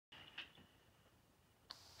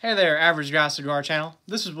Hey there, Average Guy Cigar Channel.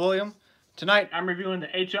 This is William. Tonight I'm reviewing the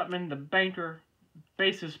H. Upmann, the Banker.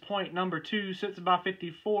 Basis point number 2, sits about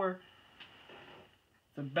 54.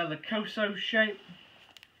 The Bellicoso shape.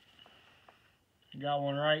 Got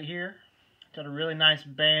one right here. Got a really nice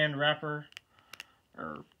band wrapper,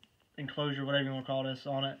 or enclosure, whatever you want to call this,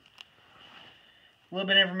 on it. A little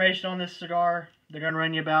bit of information on this cigar. They're going to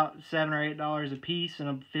run you about $7 or $8 a piece in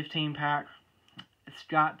a 15 pack. It's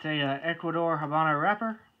got a Ecuador Habano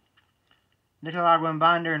wrapper, Nicaraguan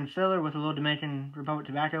binder and filler with a little Dominican Republic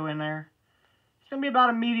tobacco in there. It's going to be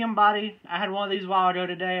about a medium body. I had one of these a while ago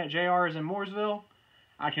today at JR's in Mooresville.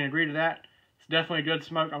 I can agree to that. It's definitely a good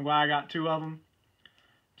smoke. I'm glad I got 2 of them.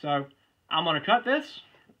 So I'm going to cut this,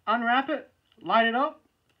 unwrap it, light it up,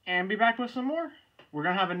 and be back with some more. We're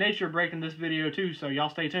going to have a nature break in this video too, so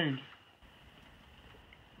y'all stay tuned.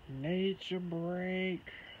 Nature break.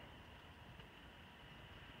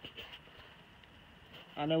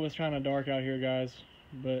 I know it's kind of dark out here, guys,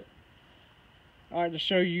 but I like to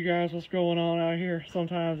show you guys what's going on out here.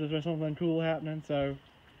 Sometimes if there's something cool happening, so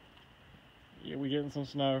yeah, we're getting some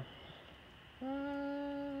snow.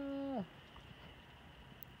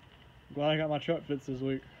 Glad I got my truck fixed this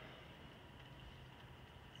week.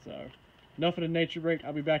 So, enough of the nature break.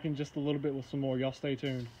 I'll be back in just a little bit with some more. Y'all stay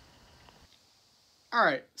tuned.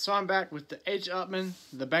 Alright, so I'm back with the H. Upmann,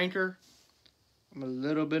 the Banker. I'm a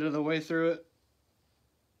little bit of the way through it.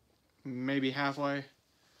 Maybe halfway.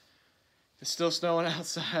 It's still snowing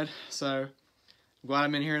outside, so I'm glad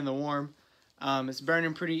I'm in here in the warm. It's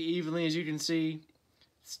burning pretty evenly, as you can see.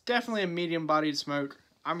 It's definitely a medium-bodied smoke.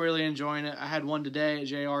 I'm really enjoying it. I had one today at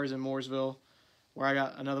JR's in Mooresville, where I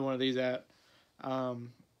got another one of these at. I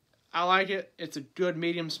like it. It's a good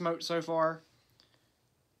medium smoke so far.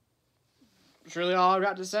 That's really all I've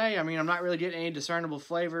got to say. I mean, I'm not really getting any discernible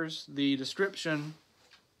flavors. The description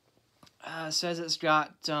says it's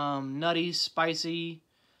got nutty, spicy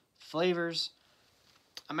flavors.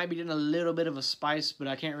 I might be getting a little bit of a spice, but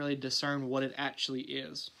I can't really discern what it actually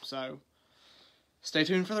is. So, stay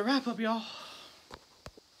tuned for the wrap-up, y'all.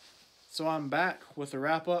 So I'm back with the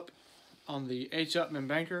wrap-up on the H. Upmann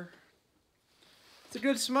Banker. It's a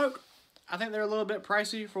good smoke. I think they're a little bit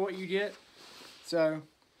pricey for what you get. So,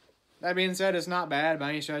 that being said, it's not bad by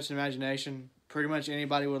any stretch of the imagination. Pretty much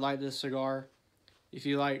anybody would like this cigar. If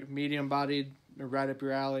you like medium-bodied, they're right up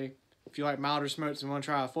your alley. If you like milder smokes and want to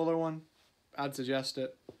try a fuller one, I'd suggest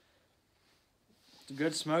it. It's a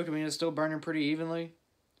good smoke. I mean, it's still burning pretty evenly.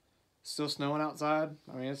 It's still snowing outside.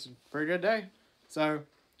 I mean, it's a pretty good day. So,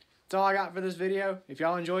 that's all I got for this video. If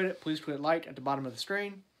y'all enjoyed it, please click like at the bottom of the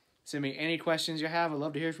screen. Send me any questions you have. I'd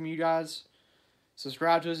love to hear from you guys.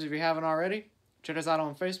 Subscribe to us if you haven't already. Check us out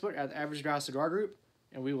on Facebook at the Average Guy Cigar Group.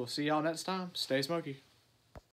 And we will see y'all next time. Stay smoky.